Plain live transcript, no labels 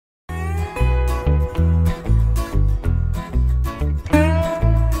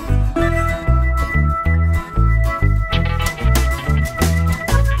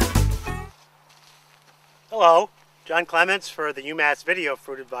Hello, Jon Clements for the UMass Video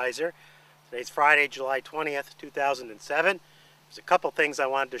Fruit Advisor. Today's Friday, July 20th, 2007. There's a couple things I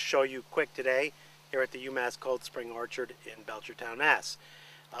wanted to show you quick today here at the UMass Cold Spring Orchard in Belchertown, Mass.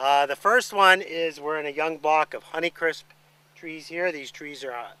 The first one is we're in a young block of Honeycrisp trees here. These trees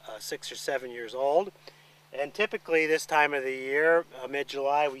are 6 or 7 years old. And typically this time of the year,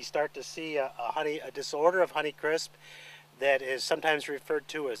 mid-July, we start to see a disorder of Honeycrisp that is sometimes referred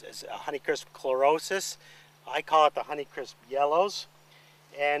to as Honeycrisp chlorosis. I call it the Honeycrisp yellows.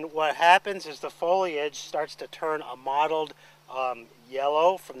 And what happens is the foliage starts to turn a mottled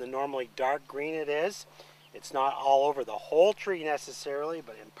yellow from the normally dark green it is. It's not all over the whole tree necessarily,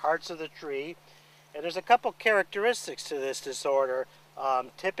 but in parts of the tree. And there's a couple characteristics to this disorder.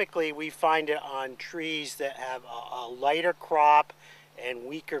 Typically we find it on trees that have a lighter crop and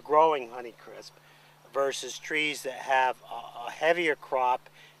weaker growing Honeycrisp versus trees that have a heavier crop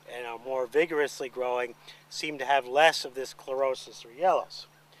and are more vigorously growing seem to have less of this chlorosis or yellows.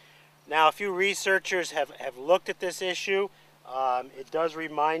 Now a few researchers have looked at this issue. It does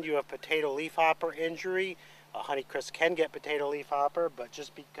remind you of potato leafhopper injury. Honeycrisp can get potato leafhopper, but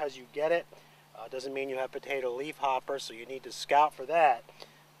just because you get it doesn't mean you have potato leafhopper, so you need to scout for that.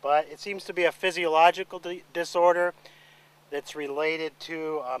 But it seems to be a physiological disorder that's related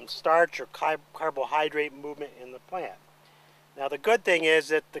to starch or carbohydrate movement in the plant. Now the good thing is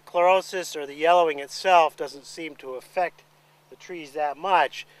that the chlorosis or the yellowing itself doesn't seem to affect the trees that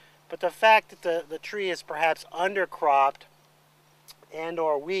much, but the fact that the tree is perhaps undercropped and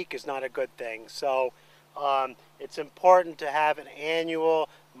or weak is not a good thing. So it's important to have an annual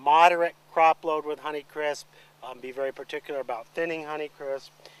moderate crop load with Honeycrisp. Be very particular about thinning Honeycrisp.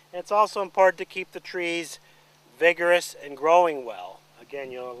 And it's also important to keep the trees vigorous and growing well.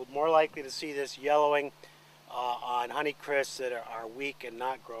 Again, you're more likely to see this yellowing on Honeycrisps that are weak and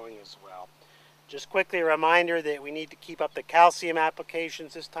not growing as well. Just quickly a reminder that we need to keep up the calcium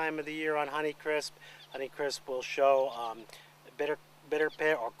applications this time of the year on Honeycrisp. Honeycrisp will show bitter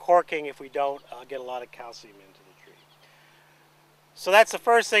pit or corking if we don't get a lot of calcium into the tree. So that's the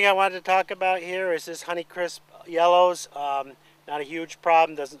first thing I wanted to talk about here is this Honeycrisp yellows. Not a huge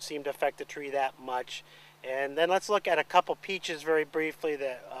problem, doesn't seem to affect the tree that much. And then let's look at a couple peaches very briefly.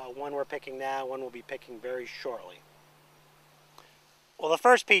 That one we're picking now, one we'll be picking very shortly. Well, the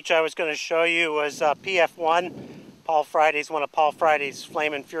first peach I was going to show you was PF1. Paul Friday's one of Paul Friday's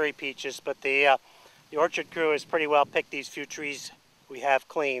Flamin' Fury peaches, but the orchard crew has pretty well picked these few trees we have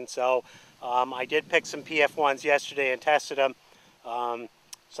clean. So I did pick some PF1s yesterday and tested them.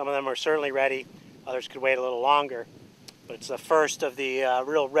 Some of them are certainly ready. Others could wait a little longer. But it's the first of the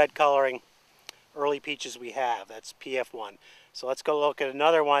real red coloring early peaches we have. That's PF1. So let's go look at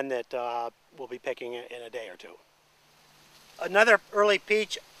another one that we'll be picking in a day or two. Another early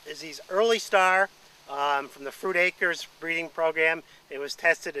peach is these Earlystar from the Fruit Acres breeding program. It was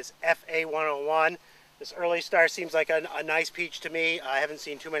tested as FA101. This Earlystar seems like a nice peach to me. I haven't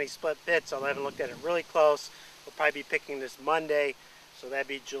seen too many split pits, so I haven't looked at it really close. We'll probably be picking this Monday, so that'd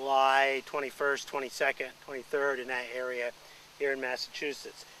be July 21st, 22nd, 23rd in that area here in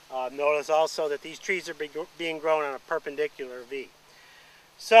Massachusetts. Notice also that these trees are being grown on a perpendicular V.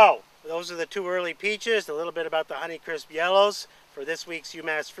 So, those are the two early peaches, a little bit about the Honeycrisp yellows. For this week's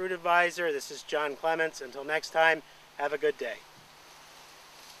UMass Fruit Advisor, this is Jon Clements. Until next time, have a good day.